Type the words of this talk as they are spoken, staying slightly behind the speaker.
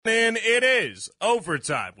And it is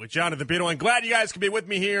overtime with Jonathan Pino. I'm glad you guys can be with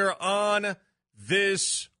me here on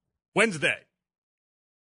this Wednesday.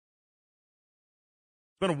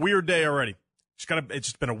 It's been a weird day already. It's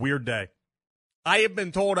just been a weird day. I have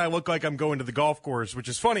been told I look like I'm going to the golf course, which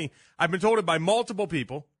is funny. I've been told it by multiple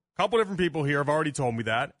people. A couple different people here have already told me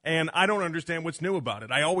that, and I don't understand what's new about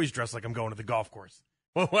it. I always dress like I'm going to the golf course.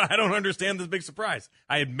 Well, I don't understand this big surprise.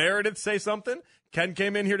 I had Meredith say something. Ken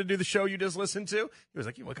came in here to do the show you just listened to. He was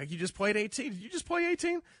like, you look like you just played 18. Did you just play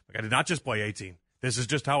 18? Like, I did not just play 18. This is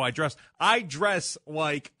just how I dress. I dress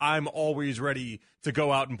like I'm always ready to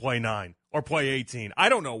go out and play 9 or play 18. I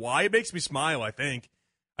don't know why. It makes me smile, I think.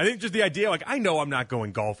 I think just the idea, like, I know I'm not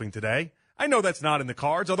going golfing today. I know that's not in the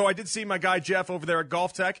cards, although I did see my guy Jeff over there at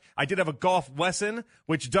Golf Tech. I did have a golf lesson,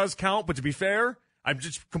 which does count, but to be fair, I'm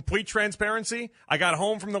just complete transparency. I got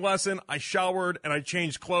home from the lesson, I showered, and I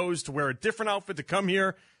changed clothes to wear a different outfit to come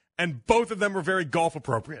here, and both of them were very golf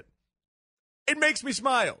appropriate. It makes me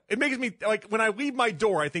smile. It makes me, like, when I leave my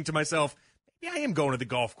door, I think to myself, maybe I am going to the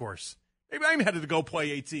golf course. Maybe I'm headed to go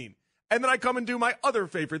play 18. And then I come and do my other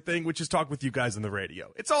favorite thing, which is talk with you guys on the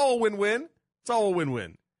radio. It's all a win-win. It's all a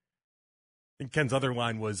win-win. And Ken's other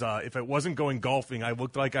line was, if it wasn't going golfing, I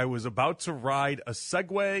looked like I was about to ride a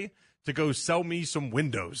Segway to go sell me some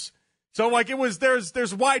windows. So, like, it was,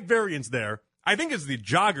 there's wide variance there. I think it's the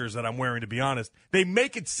joggers that I'm wearing, to be honest. They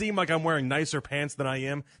make it seem like I'm wearing nicer pants than I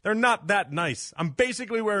am. They're not that nice. I'm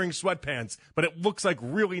basically wearing sweatpants, but it looks like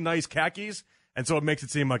really nice khakis, and so it makes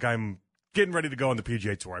it seem like I'm getting ready to go on the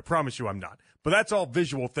PGA Tour. I promise you I'm not. But that's all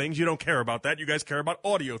visual things. You don't care about that. You guys care about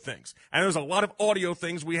audio things. And there's a lot of audio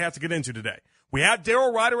things we have to get into today. We have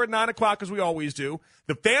Daryl Ryder at 9 o'clock, as we always do.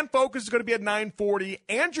 The Fan Focus is going to be at 9:40.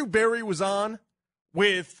 Andrew Berry was on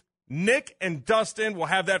with Nick and Dustin. We'll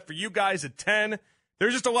have that for you guys at 10.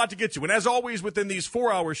 There's just a lot to get to. And as always, within these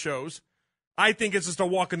 4-hour shows, I think it's just a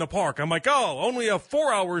walk in the park. I'm like, oh, only a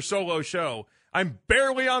 4-hour solo show. I'm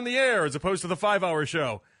barely on the air as opposed to the 5-hour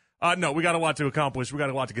show. No, we got a lot to accomplish. We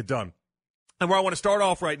got a lot to get done. And where I want to start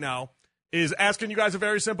off right now is asking you guys a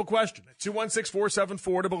very simple question.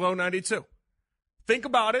 216-474-0092. Think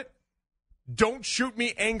about it. Don't shoot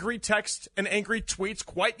me angry texts and angry tweets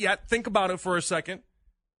quite yet. Think about it for a second.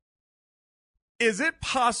 Is it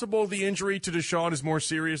possible the injury to Deshaun is more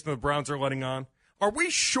serious than the Browns are letting on? Are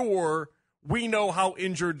we sure we know how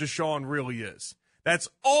injured Deshaun really is? That's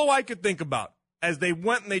all I could think about as they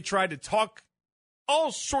went and they tried to talk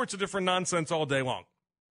all sorts of different nonsense all day long.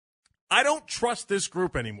 I don't trust this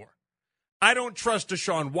group anymore. I don't trust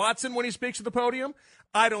Deshaun Watson when he speaks at the podium.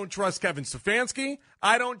 I don't trust Kevin Stefanski.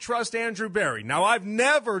 I don't trust Andrew Berry. Now, I've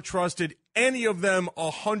never trusted any of them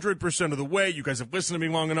 100% of the way. You guys have listened to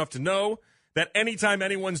me long enough to know that anytime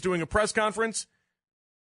anyone's doing a press conference,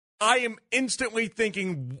 I am instantly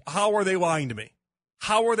thinking, how are they lying to me?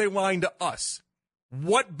 How are they lying to us?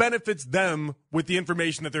 What benefits them with the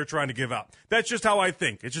information that they're trying to give out? That's just how I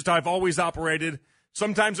think. It's just how I've always operated.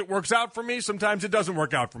 Sometimes it works out for me. Sometimes it doesn't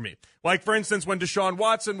work out for me. Like, for instance, when Deshaun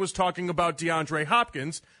Watson was talking about DeAndre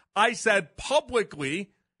Hopkins, I said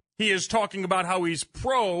publicly he is talking about how he's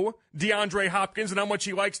pro DeAndre Hopkins and how much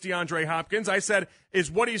he likes DeAndre Hopkins. I said, is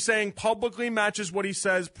what he's saying publicly matches what he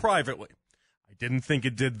says privately. I didn't think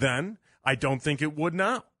it did then. I don't think it would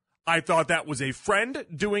now. I thought that was a friend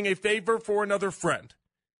doing a favor for another friend.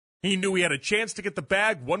 He knew he had a chance to get the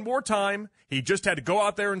bag one more time. He just had to go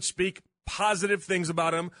out there and speak positive things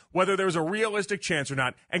about him, whether there was a realistic chance or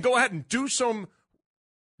not. And go ahead and do some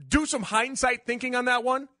hindsight thinking on that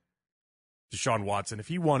one. Deshaun Watson, if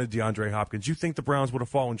he wanted DeAndre Hopkins, you think the Browns would have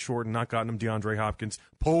fallen short and not gotten him DeAndre Hopkins?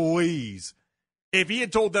 Please. If he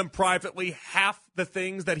had told them privately half the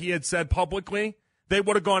things that he had said publicly, they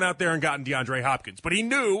would have gone out there and gotten DeAndre Hopkins. But he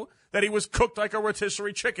knew that he was cooked like a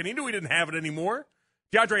rotisserie chicken. He knew he didn't have it anymore.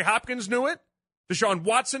 DeAndre Hopkins knew it. Deshaun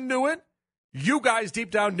Watson knew it. You guys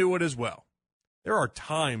deep down knew it as well. There are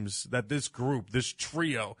times that this group, this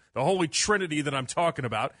trio, the holy trinity that I'm talking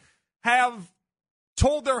about, have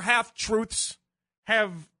told their half-truths,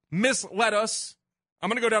 have misled us. I'm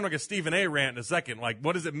going to go down like a Stephen A. rant in a second. Like,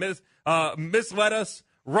 what is it? Misled us,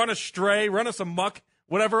 run astray, run us amok,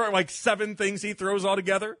 whatever, like 7 things he throws all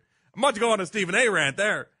together. I'm about to go on a Stephen A. rant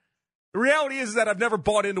there. The reality is that I've never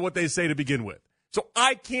bought into what they say to begin with. So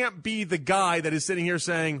I can't be the guy that is sitting here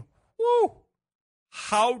saying, whoo,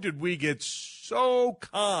 how did we get so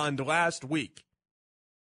conned last week?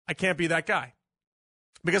 I can't be that guy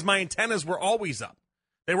because my antennas were always up.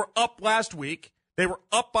 They were up last week. They were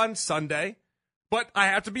up on Sunday. But I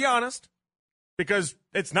have to be honest, because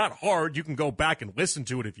it's not hard. You can go back and listen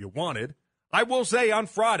to it if you wanted. I will say on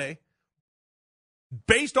Friday,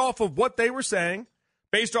 based off of what they were saying,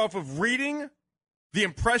 based off of reading the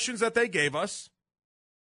impressions that they gave us,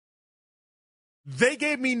 they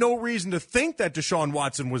gave me no reason to think that Deshaun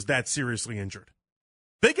Watson was that seriously injured.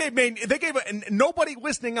 They gave nobody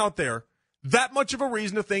listening out there that much of a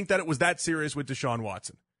reason to think that it was that serious with Deshaun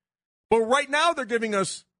Watson. But right now, they're giving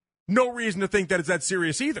us no reason to think that it's that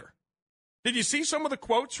serious either. Did you see some of the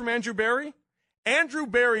quotes from Andrew Berry? Andrew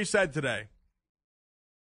Berry said today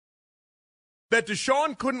that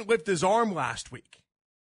Deshaun couldn't lift his arm last week.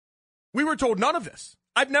 We were told none of this.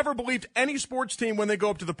 I've never believed any sports team when they go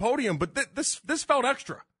up to the podium, but this felt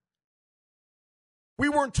extra. We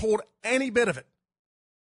weren't told any bit of it.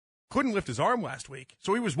 Couldn't lift his arm last week,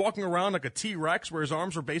 so he was walking around like a T-Rex where his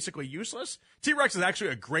arms were basically useless. T-Rex is actually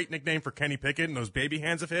a great nickname for Kenny Pickett and those baby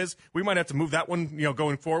hands of his. We might have to move that one,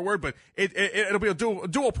 going forward, but it'll be a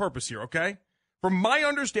dual purpose here, okay? From my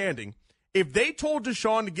understanding, if they told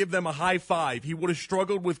Deshaun to give them a high five, he would have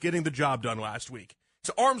struggled with getting the job done last week.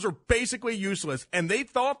 His arms are basically useless, and they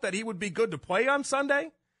thought that he would be good to play on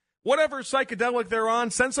Sunday. Whatever psychedelic they're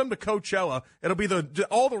on, send some to Coachella. It'll be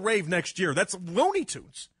all the rave next year. That's Looney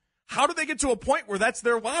Tunes. How did they get to a point where that's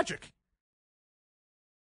their logic?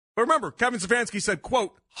 But remember, Kevin Stefanski said,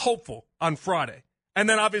 quote, hopeful on Friday. And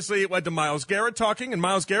then obviously it led to Myles Garrett talking, and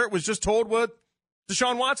Myles Garrett was just told what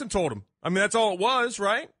Deshaun Watson told him. I mean, that's all it was,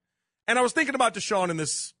 right? And I was thinking about Deshaun in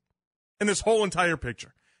this whole entire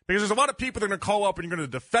picture. Because there's a lot of people that are going to call up and you're going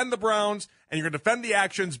to defend the Browns and you're going to defend the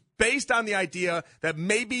actions based on the idea that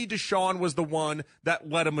maybe Deshaun was the one that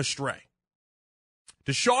led him astray.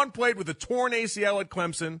 Deshaun played with a torn ACL at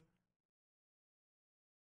Clemson.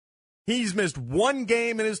 He's missed one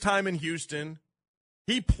game in his time in Houston.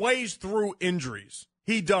 He plays through injuries.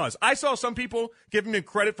 He does. I saw some people giving him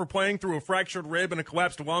credit for playing through a fractured rib and a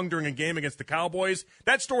collapsed lung during a game against the Cowboys.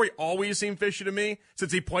 That story always seemed fishy to me,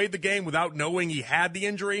 since he played the game without knowing he had the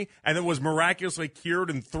injury and then was miraculously cured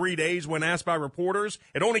in 3 days when asked by reporters.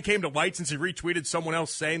 It only came to light since he retweeted someone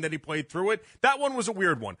else saying that he played through it. That one was a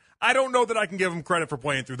weird one. I don't know that I can give him credit for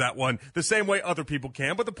playing through that one the same way other people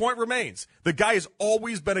can, but the point remains. The guy has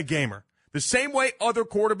always been a gamer. The same way other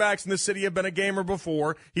quarterbacks in the city have been a gamer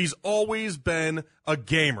before, he's always been a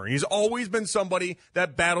gamer. He's always been somebody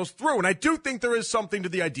that battles through. And I do think there is something to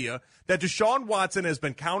the idea that Deshaun Watson has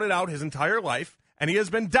been counted out his entire life, and he has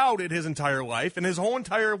been doubted his entire life, and his whole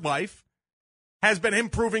entire life has been him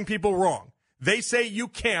proving people wrong. They say you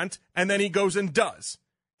can't, and then he goes and does.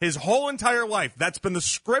 His whole entire life, that's been the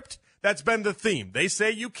script, that's been the theme. They say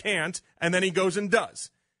you can't, and then he goes and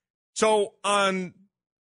does. So on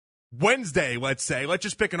Wednesday, let's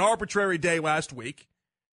just pick an arbitrary day last week.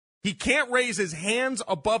 He can't raise his hands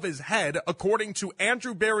above his head, according to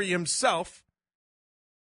Andrew Berry himself.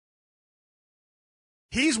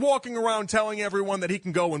 He's walking around telling everyone that he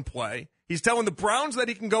can go and play. He's telling the Browns that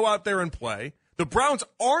he can go out there and play. The Browns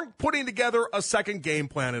aren't putting together a second game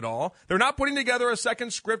plan at all. They're not putting together a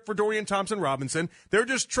second script for Dorian Thompson-Robinson. They're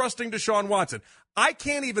just trusting Deshaun Watson. I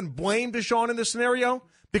can't even blame Deshaun in this scenario,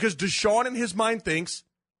 because Deshaun in his mind thinks,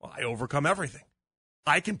 well, I overcome everything.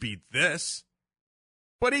 I can beat this.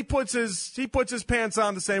 But he puts his pants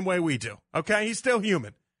on the same way we do, okay? He's still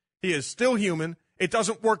human. He is still human. It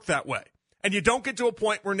doesn't work that way. And you don't get to a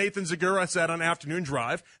point where Nathan Zagura said on Afternoon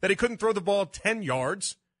Drive that he couldn't throw the ball 10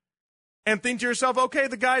 yards and think to yourself, okay,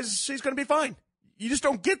 he's going to be fine. You just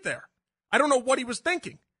don't get there. I don't know what he was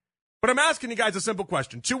thinking. But I'm asking you guys a simple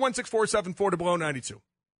question. 216-474-0092.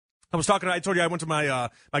 I told you I went to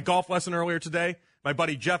my golf lesson earlier today. My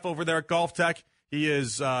buddy Jeff over there at Golf Tech,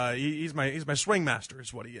 he's my swing master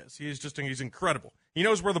is what he is. He's incredible. He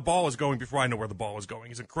knows where the ball is going before I know where the ball is going.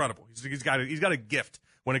 He's incredible. He's got a gift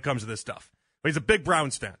when it comes to this stuff. But he's a big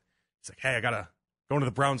Browns fan. He's like, hey, I gotta go to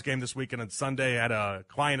the Browns game this weekend on Sunday. I had a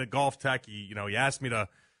client at Golf Tech. He asked me to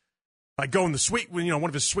go in the suite, one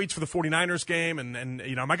of his suites for the 49ers game, and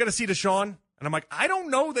am I gonna see Deshaun? And I'm like, I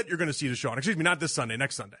don't know that you're gonna see Deshaun. Excuse me, not this Sunday,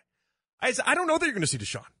 next Sunday. I said, I don't know that you're gonna see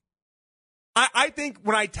Deshaun. I think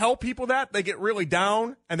when I tell people that, they get really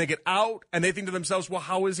down and they get out and they think to themselves, well,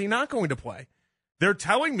 how is he not going to play? They're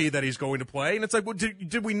telling me that he's going to play. And it's like, well,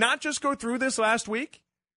 did we not just go through this last week?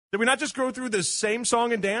 Did we not just go through this same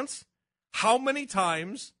song and dance? How many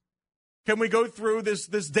times can we go through this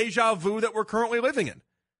deja vu that we're currently living in?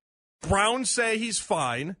 Browns say he's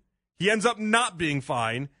fine. He ends up not being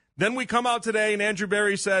fine. Then we come out today and Andrew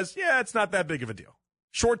Berry says, yeah, it's not that big of a deal.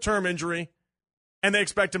 Short-term injury. And they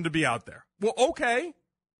expect him to be out there. Well, okay.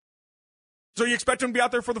 So you expect him to be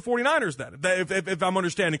out there for the 49ers then, if I'm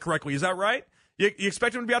understanding correctly. Is that right? You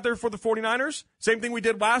expect him to be out there for the 49ers? Same thing we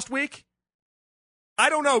did last week?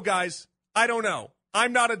 I don't know, guys. I don't know.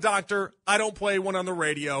 I'm not a doctor. I don't play one on the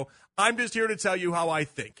radio. I'm just here to tell you how I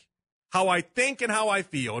think. How I think and how I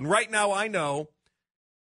feel. And right now I know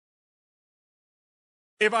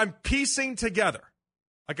if I'm piecing together,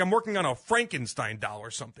 like I'm working on a Frankenstein doll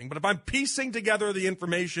or something, but if I'm piecing together the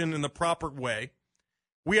information in the proper way,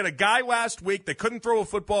 we had a guy last week that couldn't throw a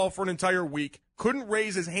football for an entire week, couldn't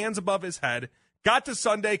raise his hands above his head, got to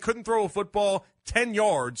Sunday, couldn't throw a football 10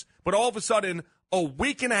 yards, but all of a sudden, a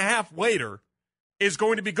week and a half later, is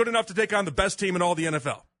going to be good enough to take on the best team in all the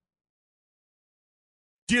NFL.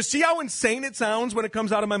 Do you see how insane it sounds when it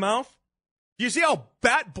comes out of my mouth? Do you see how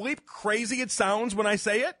bat bleep crazy it sounds when I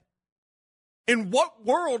say it? In what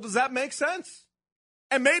world does that make sense?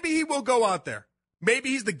 And maybe he will go out there. Maybe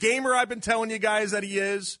he's the gamer I've been telling you guys that he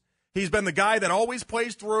is. He's been the guy that always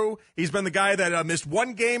plays through. He's been the guy that missed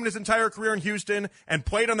one game in his entire career in Houston and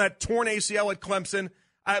played on that torn ACL at Clemson.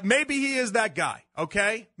 Maybe he is that guy,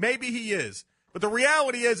 okay? Maybe he is. But the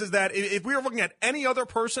reality is that if we were looking at any other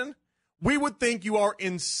person, we would think you are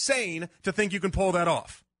insane to think you can pull that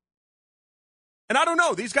off. And I don't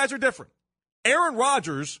know. These guys are different. Aaron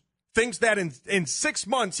Rodgers thinks that in 6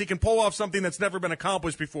 months he can pull off something that's never been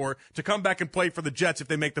accomplished before to come back and play for the Jets if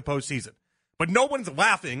they make the postseason. But no one's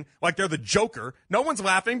laughing like they're the Joker. No one's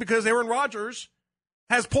laughing because Aaron Rodgers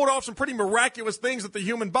has pulled off some pretty miraculous things that the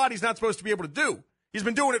human body's not supposed to be able to do. He's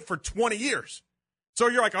been doing it for 20 years. So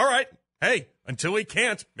you're like, all right, hey, until he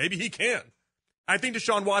can't, maybe he can. I think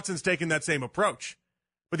Deshaun Watson's taking that same approach.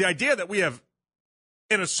 But the idea that we have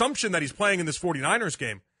an assumption that he's playing in this 49ers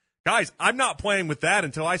game, guys, I'm not playing with that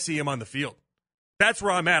until I see him on the field. That's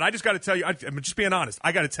where I'm at. I just got to tell you, I'm just being honest.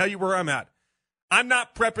 I got to tell you where I'm at. I'm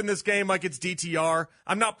not prepping this game like it's DTR.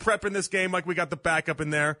 I'm not prepping this game like we got the backup in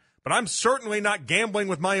there. But I'm certainly not gambling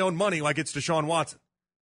with my own money like it's Deshaun Watson.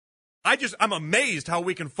 I'm amazed how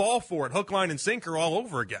we can fall for it, hook, line, and sinker all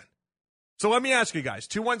over again. So let me ask you guys,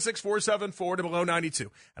 216-474-0092.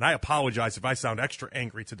 And I apologize if I sound extra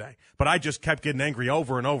angry today, but I just kept getting angry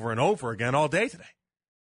over and over and over again all day today.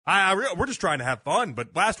 We're just trying to have fun,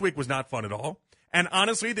 but last week was not fun at all. And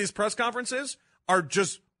honestly, these press conferences are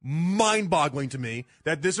just mind-boggling to me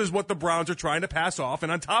that this is what the Browns are trying to pass off.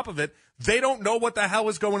 And on top of it, they don't know what the hell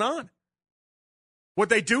is going on. What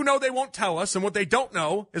they do know, they won't tell us, and what they don't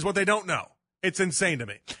know is what they don't know. It's insane to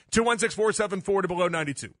me.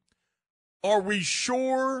 216-474-0092. Are we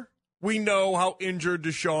sure we know how injured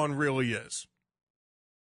Deshaun really is?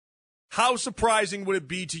 How surprising would it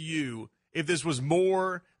be to you if this was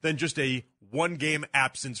more than just a one-game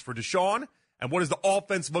absence for Deshaun? And what does the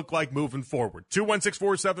offense look like moving forward?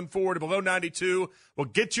 216-474-0092. We'll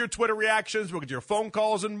get to your Twitter reactions. We'll get to your phone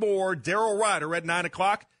calls and more. Daryl Ryder at 9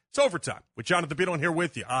 o'clock. It's overtime with Jonathan Beadle here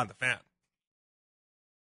with you on The Fan.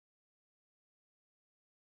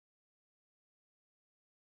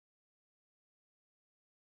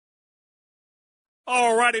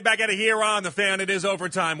 All righty, back at it here on The Fan. It is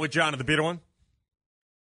overtime with Jonathan Beadle.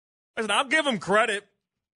 Listen, I'll give him credit.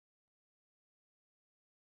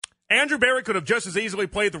 Andrew Berry could have just as easily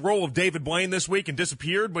played the role of David Blaine this week and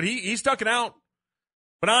disappeared, but he stuck it out.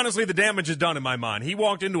 But honestly, the damage is done in my mind. He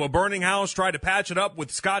walked into a burning house, tried to patch it up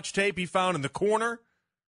with scotch tape he found in the corner.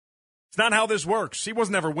 It's not how this works. He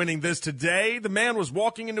wasn't ever winning this today. The man was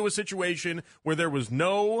walking into a situation where there was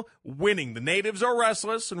no winning. The natives are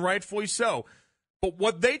restless, and rightfully so. But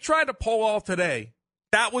what they tried to pull off today,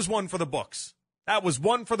 that was one for the books. That was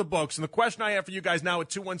one for the books. And the question I have for you guys now at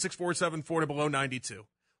 216-474-0092.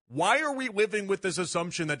 Why are we living with this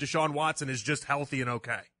assumption that Deshaun Watson is just healthy and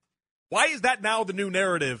okay? Why is that now the new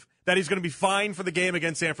narrative that he's going to be fine for the game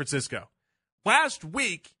against San Francisco? Last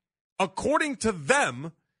week, according to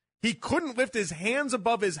them, he couldn't lift his hands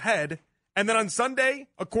above his head. And then on Sunday,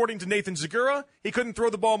 according to Nathan Segura, he couldn't throw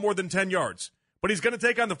the ball more than 10 yards. But he's going to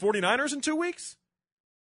take on the 49ers in 2 weeks?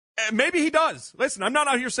 Maybe he does. Listen, I'm not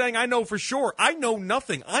out here saying I know for sure. I know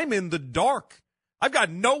nothing. I'm in the dark. I've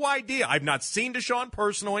got no idea. I've not seen Deshaun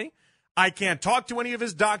personally. I can't talk to any of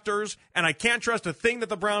his doctors, and I can't trust a thing that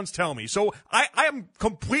the Browns tell me. So I am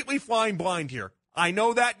completely flying blind here. I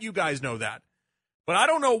know that. You guys know that. But I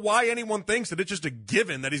don't know why anyone thinks that it's just a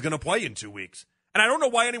given that he's going to play in 2 weeks. And I don't know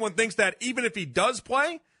why anyone thinks that even if he does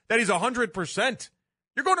play, that he's 100%.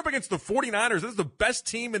 You're going up against the 49ers. This is the best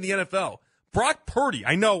team in the NFL. Brock Purdy,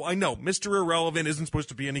 I know, Mr. Irrelevant isn't supposed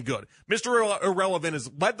to be any good. Mr. Irrelevant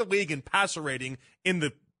has led the league in passer rating in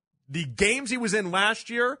the games he was in last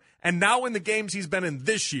year and now in the games he's been in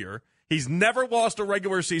this year. He's never lost a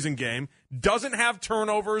regular season game, doesn't have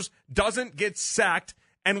turnovers, doesn't get sacked,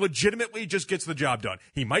 and legitimately just gets the job done.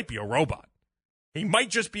 He might be a robot. He might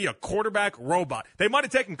just be a quarterback robot. They might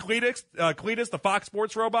have taken Cletus, the Fox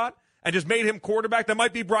Sports robot, and just made him quarterback. That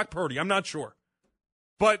might be Brock Purdy. I'm not sure.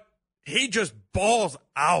 But he just balls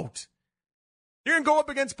out. You're going to go up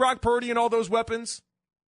against Brock Purdy and all those weapons,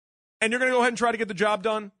 and you're going to go ahead and try to get the job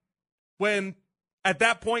done when At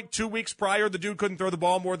that point, 2 weeks prior, the dude couldn't throw the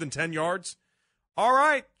ball more than 10 yards. All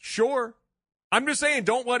right, sure. I'm just saying,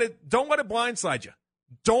 don't let it blindside you.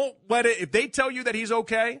 Don't let it, if they tell you that he's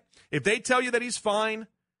okay, if they tell you that he's fine,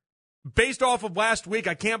 based off of last week,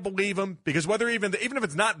 I can't believe him, because even if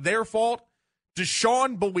it's not their fault,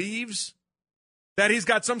 Deshaun believes that he's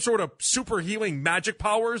got some sort of super healing magic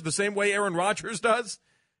powers the same way Aaron Rodgers does.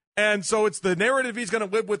 And so it's the narrative he's going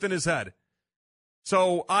to live with in his head.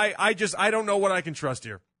 So I don't know what I can trust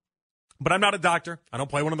here. But I'm not a doctor. I don't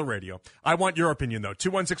play one on the radio. I want your opinion, though.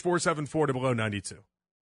 216-474-0092.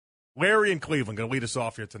 Larry in Cleveland going to lead us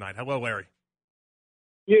off here tonight. Hello, Larry.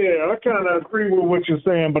 Yeah, I kind of agree with what you're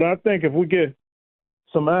saying, but I think if we get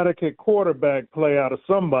some adequate quarterback play out of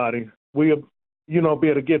somebody, we'll, be able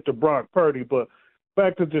to get to Brock Purdy. But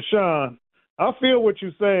back to Deshaun, I feel what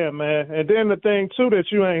you're saying, man. And then the thing, too,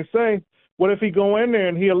 that you ain't saying, what if he go in there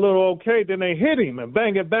and he a little okay, then they hit him and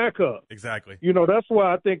bang it back up? Exactly. That's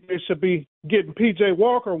why I think they should be getting P.J.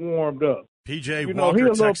 Walker warmed up. P.J.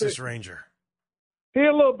 Walker, Texas Ranger. He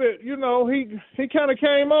a little bit, he kind of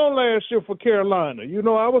came on last year for Carolina.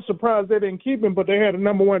 I was surprised they didn't keep him, but they had a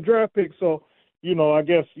number 1 draft pick. So, I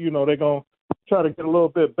guess, they're going to try to get a little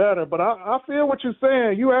bit better. But I feel what you're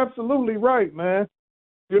saying. You're absolutely right, man.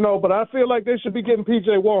 But I feel like they should be getting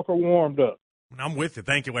P.J. Walker warmed up. I'm with you.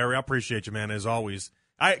 Thank you, Larry. I appreciate you, man, as always.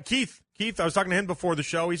 Keith, I was talking to him before the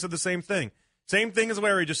show. He said the same thing. Same thing as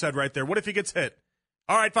Larry just said right there. What if he gets hit?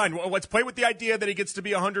 All right, fine. Well, let's play with the idea that he gets to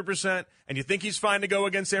be 100%, and you think he's fine to go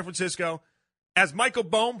against San Francisco. As Michael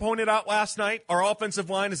Bohm pointed out last night, our offensive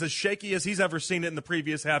line is as shaky as he's ever seen it in the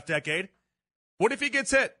previous half-decade. What if he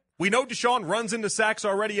gets hit? We know Deshaun runs into sacks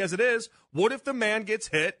already as it is. What if the man gets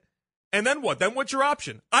hit? And then what? Then what's your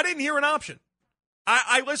option? I didn't hear an option.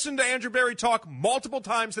 I listened to Andrew Berry talk multiple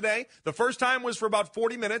times today. The first time was for about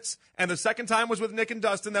 40 minutes, and the second time was with Nick and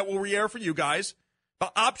Dustin that will re-air for you guys.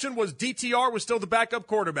 The option was DTR was still the backup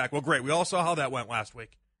quarterback. Well, great. We all saw how that went last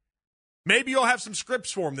week. Maybe you'll have some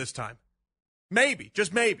scripts for him this time. Maybe,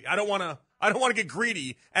 just maybe. I don't want to get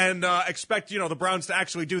greedy and expect the Browns to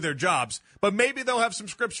actually do their jobs, but maybe they'll have some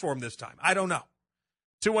scripts for him this time. I don't know.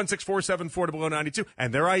 216-474-0092,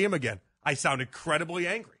 and there I am again. I sound incredibly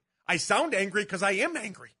angry. I sound angry because I am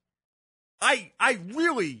angry. I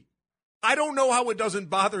don't know how it doesn't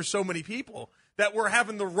bother so many people that we're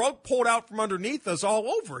having the rug pulled out from underneath us all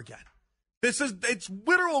over again. It's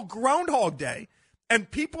literal Groundhog Day. And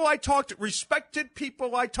people I talk to, respected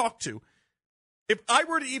people I talk to, if I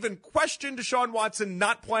were to even question Deshaun Watson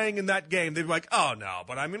not playing in that game, they'd be like, oh, no.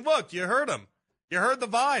 But, look, you heard him. You heard the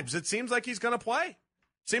vibes. It seems like he's going to play.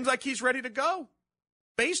 Seems like he's ready to go.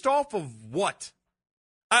 Based off of what?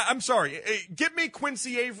 I'm sorry. Get me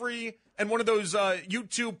Quincy Avery and one of those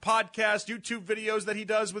YouTube videos that he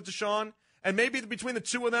does with Deshaun. And maybe between the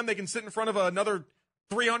two of them, they can sit in front of another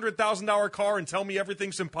 $300,000 car and tell me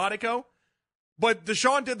everything's simpatico. But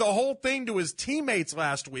Deshaun did the whole thing to his teammates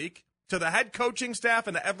last week, to the head coaching staff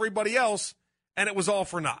and to everybody else, and it was all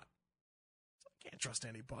for naught. I can't trust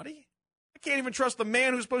anybody. I can't even trust the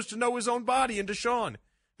man who's supposed to know his own body in Deshaun.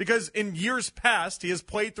 Because in years past, he has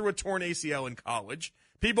played through a torn ACL in college.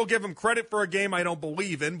 People give him credit for a game I don't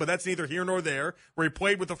believe in, but that's neither here nor there, where he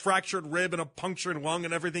played with a fractured rib and a punctured lung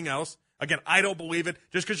and everything else. Again, I don't believe it.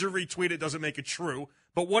 Just because you retweet it doesn't make it true,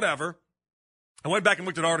 but whatever. I went back and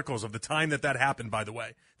looked at articles of the time that happened, by the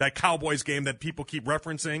way. That Cowboys game that people keep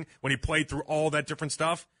referencing when he played through all that different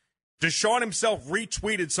stuff. Deshaun himself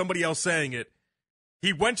retweeted somebody else saying it.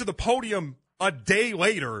 He went to the podium a day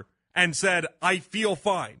later and said, I feel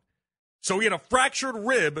fine. So he had a fractured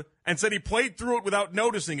rib and said he played through it without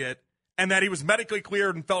noticing it and that he was medically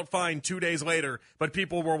cleared and felt fine 2 days later. But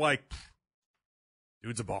people were like,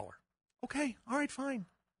 dude's a baller. Okay, all right, fine.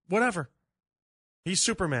 Whatever. He's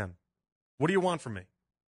Superman. What do you want from me?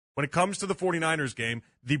 When it comes to the 49ers game,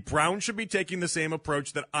 the Browns should be taking the same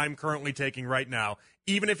approach that I'm currently taking right now.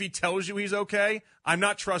 Even if he tells you he's okay, I'm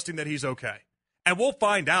not trusting that he's okay. And we'll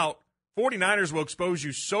find out. 49ers will expose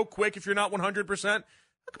you so quick if you're not 100%.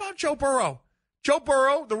 Look about Joe Burrow. Joe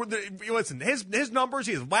Burrow, listen, his numbers,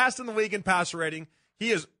 he is last in the league in passer rating. He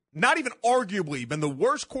has not even arguably been the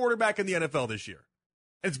worst quarterback in the NFL this year.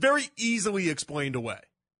 It's very easily explained away.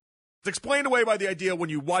 It's explained away by the idea when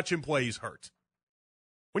you watch him play, he's hurt.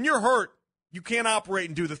 When you're hurt, you can't operate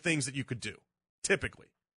and do the things that you could do, typically.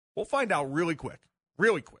 We'll find out really quick.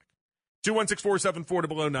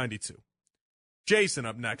 216-474-0092. Jason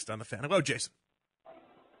up next on the Fan. Hello, Jason.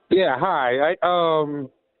 Yeah, hi.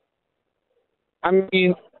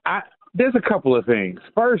 There's a couple of things.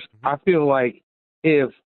 First, I feel like if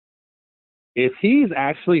he's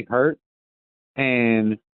actually hurt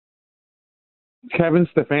and Kevin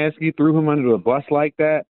Stefanski threw him under the bus like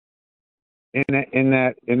that in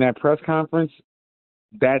that press conference,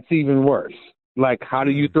 that's even worse. Like, how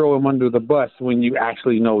do you throw him under the bus when you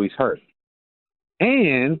actually know he's hurt?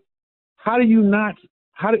 And how are you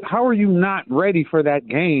not ready for that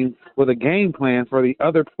game with a game plan for the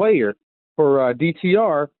other player for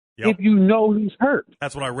DTR if you know he's hurt?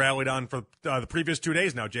 That's what I rallied on for the previous 2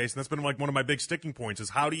 days now, Jason. That's been like one of my big sticking points is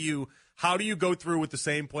how do you go through with the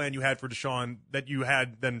same plan you had for Deshaun that you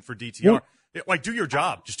had then for DTR? Like, do your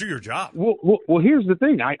job. Just do your job. Well, here's the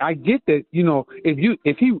thing. I get that, if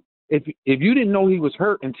you didn't know he was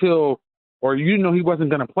hurt or you didn't know he wasn't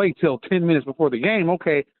going to play till 10 minutes before the game,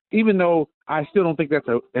 okay, even though I still don't think that's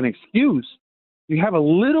an excuse, you have a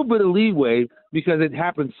little bit of leeway because it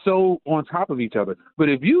happened so on top of each other. But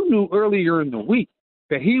if you knew earlier in the week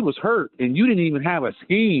that he was hurt and you didn't even have a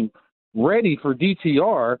scheme ready for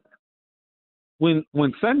DTR, when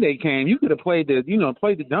Sunday came, you could have played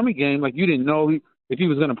the dummy game like you didn't know if he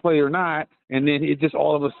was going to play or not, and then it just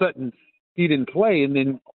all of a sudden he didn't play, and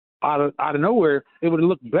then out of nowhere it would have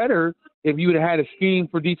looked better if you would have had a scheme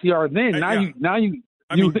for DTR then.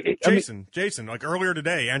 Jason, like earlier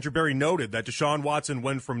today, Andrew Berry noted that Deshaun Watson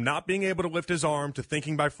went from not being able to lift his arm to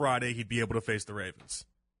thinking by Friday he'd be able to face the Ravens.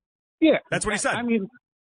 Yeah. That's what he said.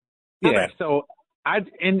 So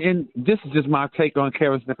and this is just my take on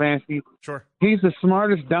Kevin Stefanski. Sure. He's the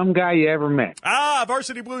smartest dumb guy you ever met.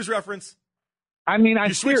 Varsity Blues reference.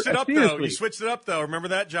 You switched it up, though. You switched it up, though. Remember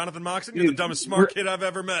that, Jonathan Moxon? You're the dumbest smart kid I've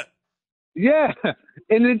ever met. Yeah.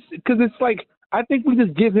 And it's because it's like, I think we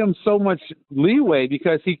just give him so much leeway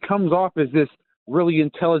because he comes off as this really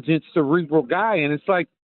intelligent, cerebral guy. And it's like,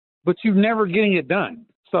 but you're never getting it done.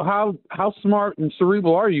 So how smart and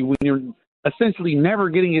cerebral are you when you're essentially never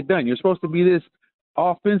getting it done? You're supposed to be this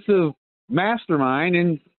offensive mastermind,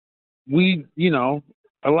 and we,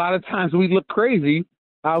 a lot of times we look crazy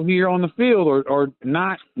out here on the field or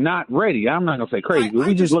not ready. I'm not going to say crazy, but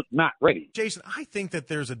we just look not ready. Jason, I think that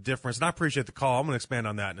there's a difference, and I appreciate the call. I'm going to expand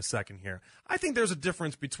on that in a second here. I think there's a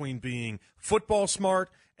difference between being football smart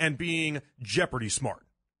and being Jeopardy smart.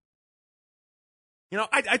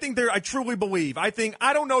 I think I truly believe. I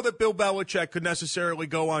don't know that Bill Belichick could necessarily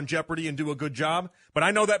go on Jeopardy and do a good job, but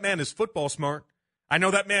I know that man is football smart. I know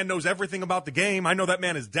that man knows everything about the game. I know that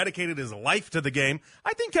man has dedicated his life to the game.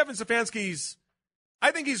 I think Kevin Stefanski's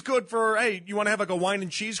good for, hey, you want to have like a wine and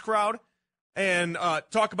cheese crowd and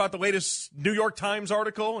talk about the latest New York Times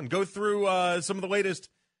article and go through some of the latest,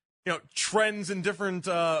 trends in different,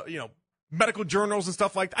 medical journals and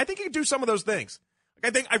stuff like that. I think he can do some of those things.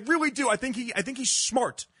 I really do. I think he's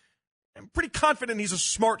smart. I'm pretty confident he's a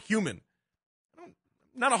smart human.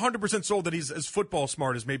 Not 100% sold that he's as football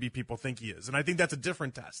smart as maybe people think he is. And I think that's a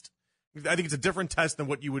different test. I think it's a different test than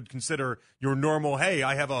what you would consider your normal, hey,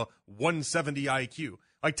 I have a 170 IQ.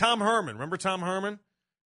 Like Tom Herman. Remember Tom Herman?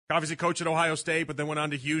 Obviously coached at Ohio State, but then went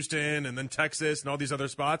on to Houston and then Texas and all these other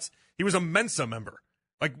spots. He was a Mensa member.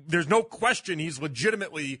 Like, there's no question he's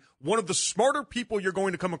legitimately one of the smarter people you're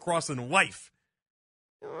going to come across in life.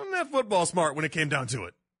 Not football smart when it came down to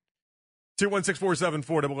it.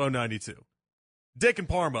 216-474-0092. Dick and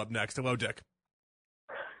Parma up next. Hello, Dick.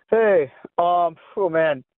 Hey,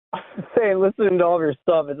 man. Saying, listening to all of your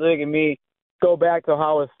stuff, it's making me go back to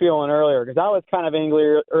how I was feeling earlier because I was kind of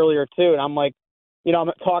angry earlier too. And I'm like,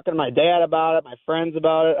 I'm talking to my dad about it, my friends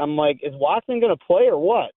about it. I'm like, is Watson going to play or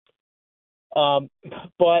what?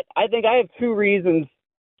 But I think I have two reasons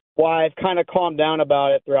why I've kind of calmed down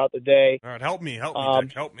about it throughout the day. All right, help me,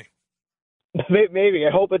 Dick, help me. Maybe.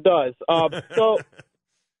 I hope it does. So,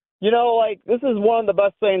 this is one of the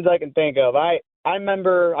best things I can think of. I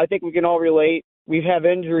remember, I think we can all relate. We have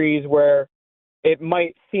injuries where it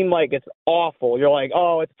might seem like it's awful. You're like,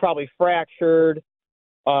 oh, it's probably fractured,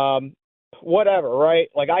 whatever, right?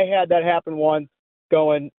 Like I had that happen once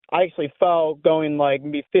I actually fell going like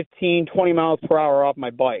maybe 15, 20 miles per hour off my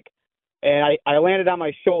bike. And I landed on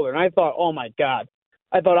my shoulder. And I thought, oh, my God.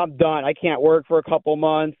 I thought I'm done. I can't work for a couple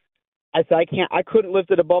months. I said, I couldn't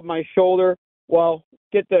lift it above my shoulder. Well,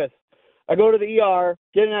 get this. I go to the ER,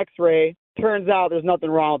 get an x-ray. Turns out there's nothing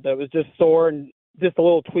wrong with it. It was just sore and just a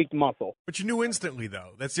little tweaked muscle. But you knew instantly,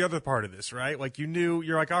 though. That's the other part of this, right? Like,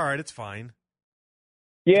 you're like, all right, it's fine.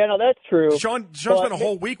 Yeah, no, that's true. Sean spent a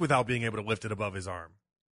whole week without being able to lift it above his arm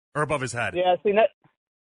or above his head. Yeah, see,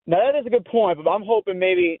 that is a good point, but I'm hoping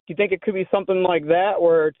maybe, do you think it could be something like that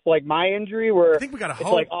where it's like my injury where I think we got to it's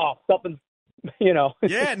hope. like, oh,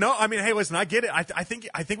 Yeah, no, I mean, hey, listen, I get it. I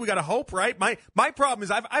think we got to hope, right? My problem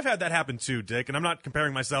is I've had that happen too, Dick, and I'm not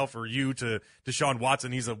comparing myself or you to Deshaun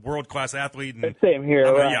Watson. He's a world-class athlete. And same here.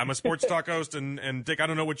 I'm a sports talk host, and Dick, I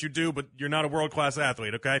don't know what you do, but you're not a world-class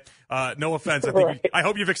athlete, okay? No offense. I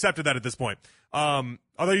hope you've accepted that at this point.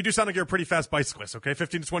 Although you do sound like you're a pretty fast bicyclist, okay?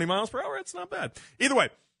 15 to 20 miles per hour, it's not bad. Either way,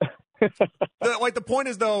 the point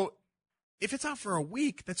is, though, if it's out for a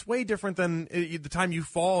week, that's way different than the time you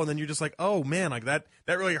fall and then you're just like, oh man, like that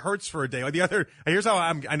really hurts for a day. Like here's how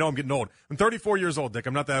I know I'm getting old. I'm 34 years old, Dick.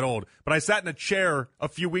 I'm not that old, but I sat in a chair a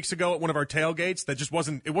few weeks ago at one of our tailgates that just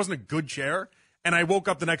wasn't a good chair. And I woke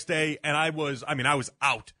up the next day and I was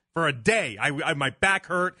out for a day. My back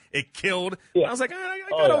hurt. It killed. Yeah. I was like,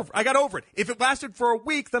 I got over it. If it lasted for a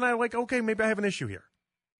week, then I'm like, okay, maybe I have an issue here.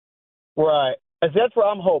 Right. That's what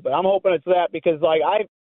I'm hoping. I'm hoping it's that because I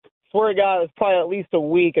swear to God, it was probably at least a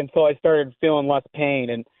week until I started feeling less pain,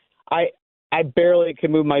 and I barely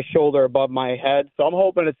could move my shoulder above my head. So I'm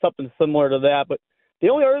hoping it's something similar to that. But the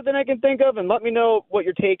only other thing I can think of, and let me know what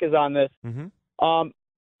your take is on this,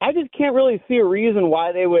 I just can't really see a reason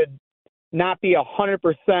why they would not be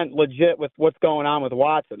 100% legit with what's going on with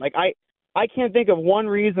Watson. Like I can't think of one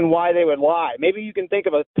reason why they would lie. Maybe you can think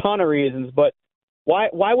of a ton of reasons, but why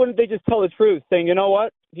wouldn't they just tell the truth, saying, you know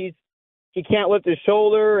what, he can't lift his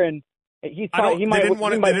shoulder, and he might miss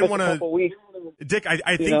a couple weeks. Dick,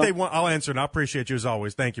 I think they want. I'll answer, and I appreciate you as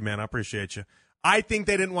always. Thank you, man. I appreciate you. I think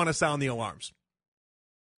they didn't want to sound the alarms.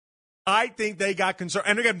 I think they got concerned.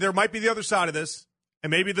 And again, there might be the other side of this,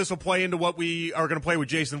 and maybe this will play into what we are going to play with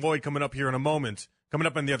Jason Lloyd coming up here in a moment. Coming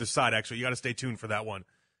up on the other side, actually. You got to stay tuned for that one.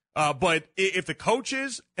 But if the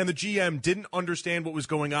coaches and the GM didn't understand what was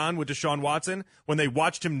going on with Deshaun Watson when they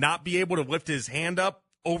watched him not be able to lift his hand up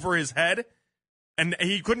over his head, and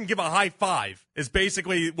he couldn't give a high five, is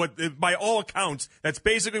basically what, by all accounts, that's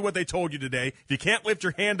basically what they told you today. If you can't lift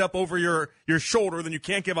your hand up over your shoulder, then you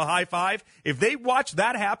can't give a high five. If they watch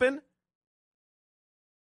that happen,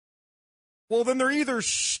 well, then they're either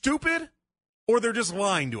stupid or they're just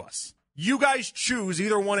lying to us. You guys choose.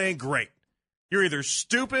 Either one ain't great. You're either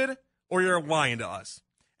stupid or you're lying to us.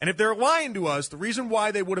 And if they're lying to us, the reason why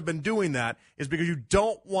they would have been doing that is because you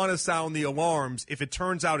don't want to sound the alarms if it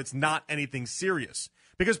turns out it's not anything serious.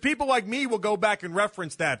 Because people like me will go back and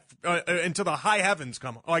reference that until the high heavens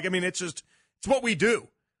come. Like, I mean, it's what we do.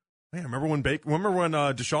 Man, remember when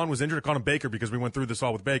Deshaun was injured? I called him Baker because we went through this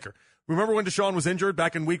all with Baker. Remember when Deshaun was injured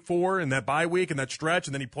back in week 4 and that bye week and that stretch,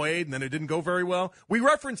 and then he played and then it didn't go very well? We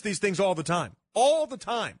reference these things all the time. All the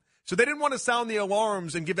time. So they didn't want to sound the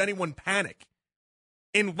alarms and give anyone panic,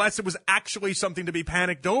 unless it was actually something to be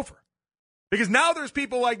panicked over. Because now there's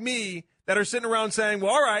people like me that are sitting around saying,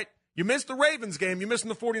 well, all right, you missed the Ravens game. You missing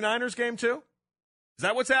the 49ers game too? Is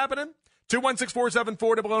that what's happening?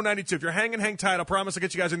 216-474-0092. If you're hanging, hang tight. I promise I'll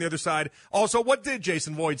get you guys on the other side. Also, what did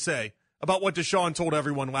Jason Lloyd say about what Deshaun told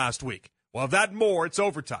everyone last week? Well, if that and more, it's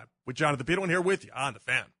overtime with Jonathan Peterlin here with you on The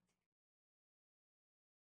Fan.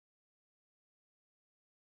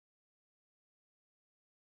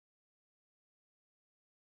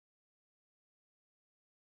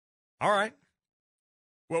 All right.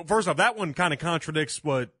 Well, first off, that one kind of contradicts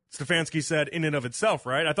what Stefanski said in and of itself,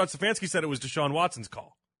 right? I thought Stefanski said it was Deshaun Watson's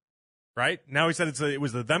call, right? Now he said it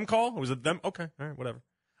was the them call? It was a them? Okay, all right, whatever.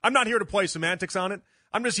 I'm not here to play semantics on it.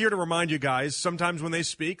 I'm just here to remind you guys, sometimes when they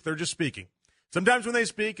speak, they're just speaking. Sometimes when they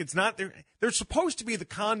speak, it's not, they're supposed to be the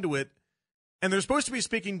conduit, and they're supposed to be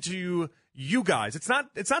speaking to you guys. It's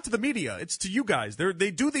not to the media. It's to you guys.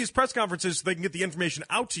 They do these press conferences so they can get the information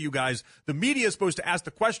out to you guys. The media is supposed to ask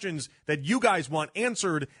the questions that you guys want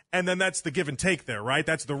answered, and then that's the give and take there, right?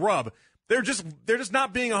 That's the rub. They're just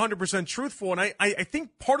not being 100% truthful, and I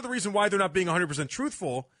think part of the reason why they're not being 100%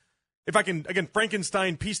 truthful, if I can, again,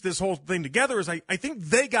 Frankenstein piece this whole thing together, is I think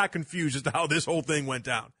they got confused as to how this whole thing went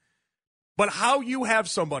down. But how you have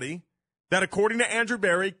somebody that, according to Andrew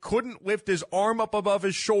Berry, couldn't lift his arm up above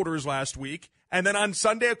his shoulders last week, and then on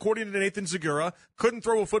Sunday, according to Nathan Segura, couldn't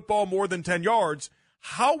throw a football more than 10 yards,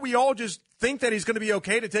 how we all just think that he's going to be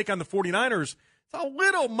okay to take on the 49ers, it's a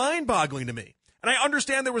little mind-boggling to me. And I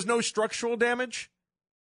understand there was no structural damage,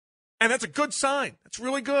 and that's a good sign. That's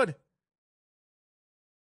really good.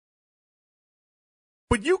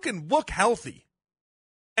 But you can look healthy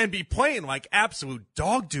and be playing like absolute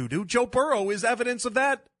dog doo-doo. Joe Burrow is evidence of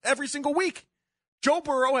that every single week. Joe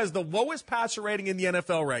Burrow has the lowest passer rating in the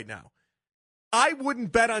NFL right now. I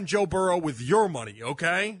wouldn't bet on Joe Burrow with your money,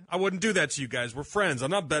 okay? I wouldn't do that to you guys. We're friends. I'm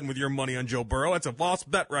not betting with your money on Joe Burrow. That's a lost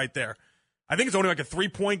bet right there. I think it's only like a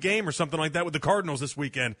 3-point game or something like that with the Cardinals this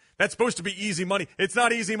weekend. That's supposed to be easy money. It's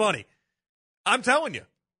not easy money. I'm telling you,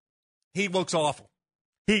 he looks awful.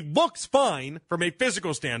 He looks fine from a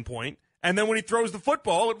physical standpoint, and then when he throws the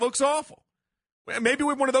football, it looks awful. Maybe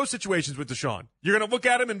we're one of those situations with Deshaun. You're going to look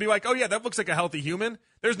at him and be like, oh, yeah, that looks like a healthy human.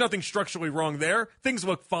 There's nothing structurally wrong there. Things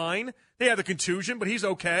look fine. They had the contusion, but he's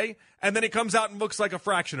okay. And then he comes out and looks like a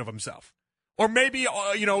fraction of himself. Or maybe,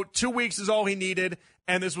 2 weeks is all he needed,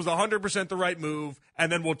 and this was 100% the right move, and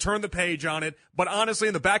then we'll turn the page on it. But honestly,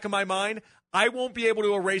 in the back of my mind, I won't be able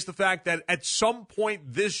to erase the fact that at some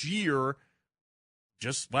point this year,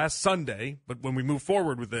 just last Sunday, but when we move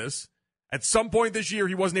forward with this, at some point this year,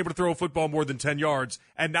 he wasn't able to throw a football more than 10 yards,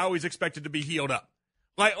 and now he's expected to be healed up.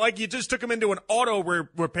 Like you just took him into an auto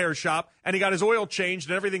repair shop, and he got his oil changed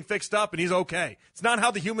and everything fixed up, and he's okay. It's not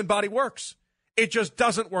how the human body works. It just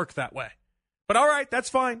doesn't work that way. But all right, that's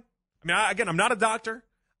fine. I mean, again, I'm not a doctor.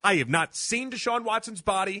 I have not seen Deshaun Watson's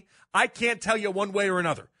body. I can't tell you one way or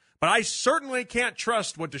another. But I certainly can't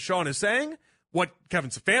trust what Deshaun is saying, what Kevin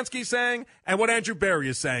Stefanski is saying, and what Andrew Berry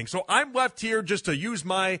is saying. So I'm left here just to use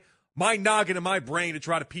my noggin and my brain to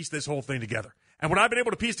try to piece this whole thing together. And what I've been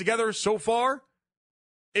able to piece together so far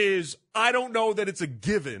is I don't know that it's a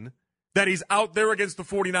given that he's out there against the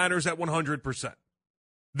 49ers at 100%.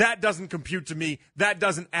 That doesn't compute to me. That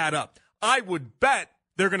doesn't add up. I would bet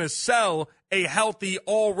they're going to sell a healthy,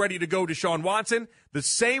 all ready to go Deshaun Watson the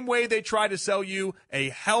same way they tried to sell you a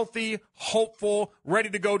healthy, hopeful, ready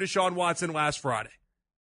to go Deshaun Watson last Friday.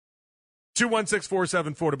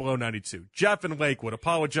 216-474-0092. Jeff in Lakewood.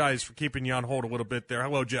 Apologize for keeping you on hold a little bit there.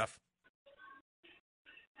 Hello, Jeff.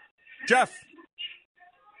 Jeff.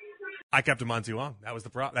 I kept him on too long. That was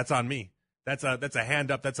the problem. That's on me. That's a hand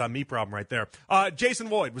up. That's on me problem right there. Jason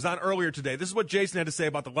Lloyd was on earlier today. This is what Jason had to say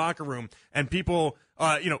about the locker room and people,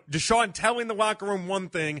 Deshaun telling the locker room one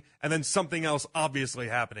thing and then something else obviously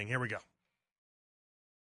happening. Here we go.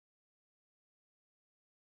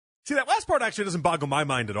 See, that last part actually doesn't boggle my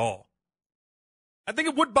mind at all. I think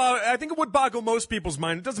it would boggle most people's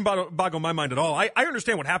mind. It doesn't boggle my mind at all. I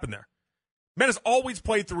understand what happened there. Man has always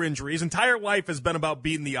played through injury. His entire life has been about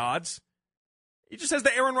beating the odds. He just has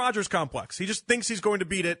the Aaron Rodgers complex. He just thinks he's going to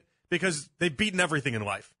beat it because they've beaten everything in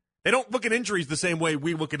life. They don't look at injuries the same way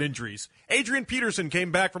we look at injuries. Adrian Peterson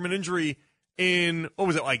came back from an injury in,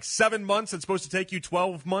 7 months? It's supposed to take you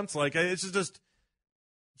 12 months? It's just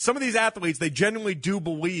some of these athletes, they genuinely do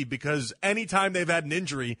believe because anytime they've had an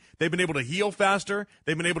injury, they've been able to heal faster.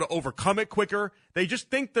 They've been able to overcome it quicker. They just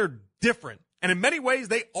think they're different. And in many ways,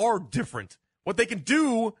 they are different. What they can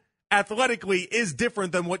do athletically is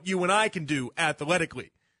different than what you and I can do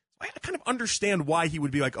athletically. I kind of understand why he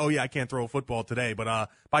would be like, oh yeah, I can't throw a football today, but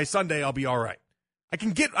by Sunday I'll be all right. I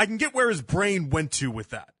can get where his brain went to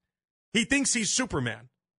with that. He thinks he's Superman.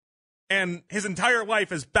 And his entire life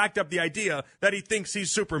has backed up the idea that he thinks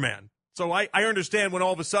he's Superman. So I understand when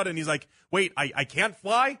all of a sudden he's like, wait, I can't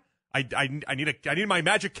fly? I need my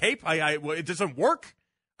magic cape? It doesn't work?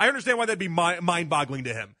 I understand why that'd be mind-boggling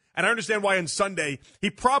to him. And I understand why on Sunday, he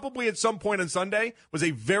probably at some point on Sunday was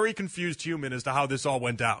a very confused human as to how this all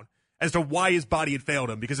went down, as to why his body had failed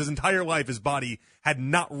him, because his entire life his body had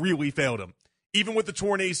not really failed him. Even with the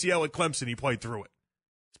torn ACL at Clemson, he played through it.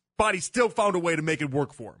 His body still found a way to make it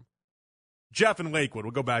work for him. Jeff in Lakewood.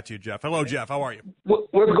 We'll go back to you, Jeff. Hello, Jeff. How are you?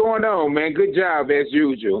 What's going on, man? Good job, as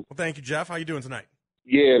usual. Well, thank you, Jeff. How you doing tonight?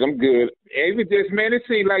 Yeah, I'm good. It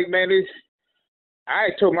seemed like, I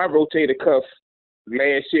tore my rotator cuff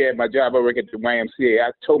last year at my job. I work at the YMCA.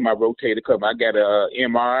 I tore my rotator cuff. I got a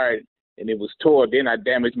MRI, and it was tore. Then I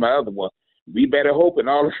damaged my other one. We better hope, and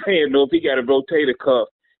all I'm saying, if he got a rotator cuff,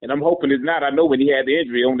 and I'm hoping it's not. I know when he had the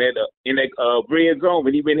injury on that in that red zone,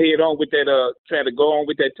 when he went head on with that, trying to go on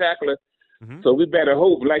with that tackler. Mm-hmm. So we better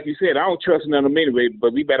hope. Like you said, I don't trust none of them anyway,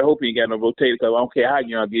 but we better hope he ain't got no rotator cuff. I don't care how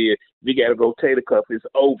young he is. If he got a rotator cuff, it's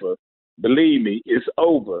over. Believe me, it's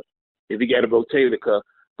over if he got a rotator cuff.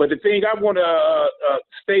 But the thing I want to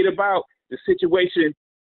state about the situation,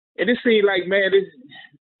 and it seems like, man,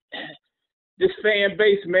 this fan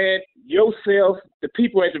base, man, yourself, the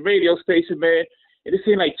people at the radio station, man, and it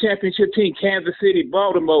seems like championship team, Kansas City,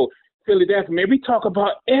 Baltimore, Philadelphia, man, we talk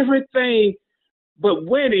about everything but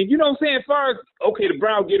winning. You know what I'm saying? As far as, okay, the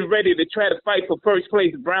Browns getting ready to try to fight for first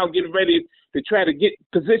place, the Browns getting ready to try to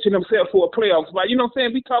position themselves for a playoff spot. You know what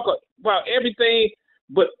I'm saying? We talk about everything.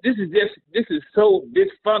 But this is so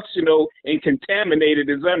dysfunctional and contaminated.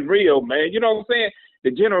 It's unreal, man. You know what I'm saying?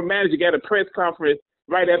 The general manager got a press conference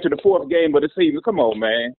right after the fourth game of the season. Come on,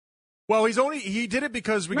 man. Well, he did it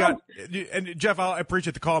because we got, and Jeff, I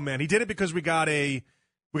appreciate the call, man. He did it because we got a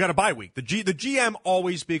bye week. The GM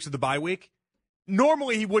always speaks of the bye week.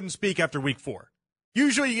 Normally he wouldn't speak after week 4.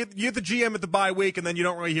 Usually you get the GM at the bye week, and then you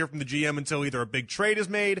don't really hear from the GM until either a big trade is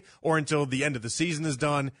made or until the end of the season is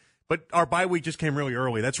done. but our bye week just came really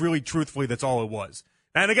early. That's really, truthfully, that's all it was.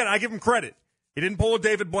 And again, I give him credit. He didn't pull a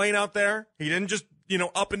David Blaine out there. He didn't just,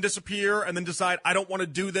 up and disappear and then decide, I don't want to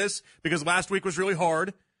do this because last week was really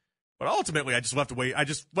hard. But ultimately, I just left away. I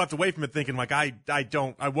just left away from it thinking, like,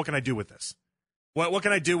 what can I do with this? What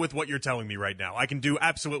can I do with what you're telling me right now? I can do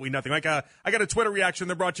absolutely nothing. Like, I got a Twitter reaction.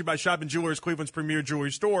 They're brought to you by Shop & Jewelers, Cleveland's premier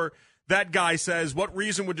jewelry store. That guy says, what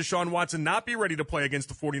reason would Deshaun Watson not be ready to play against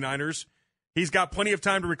the 49ers? He's got plenty of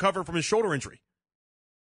time to recover from his shoulder injury.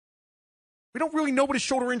 We don't really know what his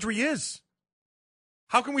shoulder injury is.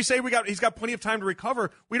 How can we say he's got plenty of time to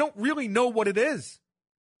recover? We don't really know what it is.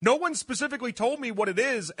 No one specifically told me what it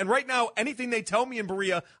is, and right now, anything they tell me in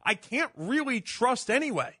Berea, I can't really trust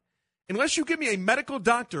anyway. Unless you give me a medical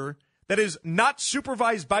doctor that is not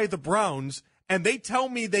supervised by the Browns, and they tell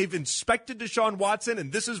me they've inspected Deshaun Watson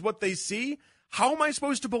and this is what they see, how am I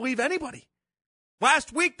supposed to believe anybody?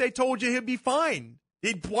 Last week, they told you he'd be fine.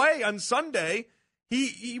 He'd play on Sunday.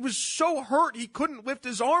 He was so hurt he couldn't lift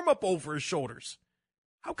his arm up over his shoulders.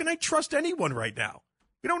 How can I trust anyone right now?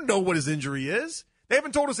 We don't know what his injury is. They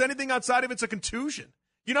haven't told us anything outside of it's a contusion.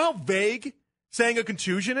 You know how vague saying a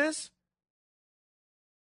contusion is?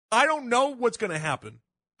 I don't know what's going to happen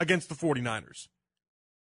against the 49ers.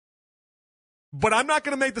 But I'm not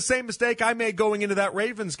going to make the same mistake I made going into that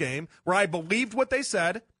Ravens game where I believed what they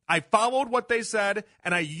said, I followed what they said,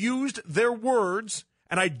 and I used their words,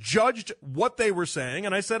 and I judged what they were saying,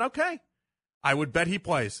 and I said, okay, I would bet he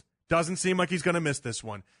plays. Doesn't seem like he's going to miss this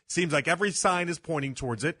one. Seems like every sign is pointing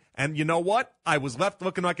towards it. And you know what? I was left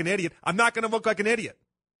looking like an idiot. I'm not going to look like an idiot.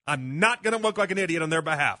 I'm not going to look like an idiot on their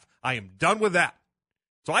behalf. I am done with that.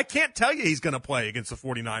 So I can't tell you he's going to play against the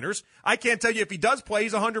 49ers. I can't tell you if he does play,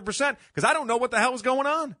 he's 100% because I don't know what the hell is going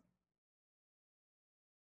on.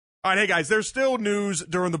 All right, hey, guys, there's still news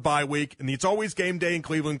during the bye week, and the It's Always Game Day in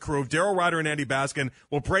Cleveland crew of Daryl Ryder and Andy Baskin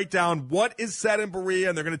will break down what is said in Berea,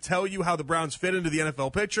 and they're going to tell you how the Browns fit into the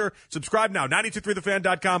NFL picture. Subscribe now,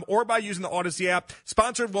 923thefan.com, or by using the Odyssey app.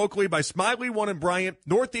 Sponsored locally by Smiley One in Bryant,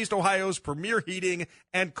 Northeast Ohio's premier heating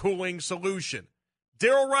and cooling solution.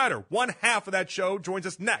 Daryl Ryder, one half of that show, joins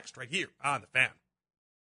us next right here on The Fan.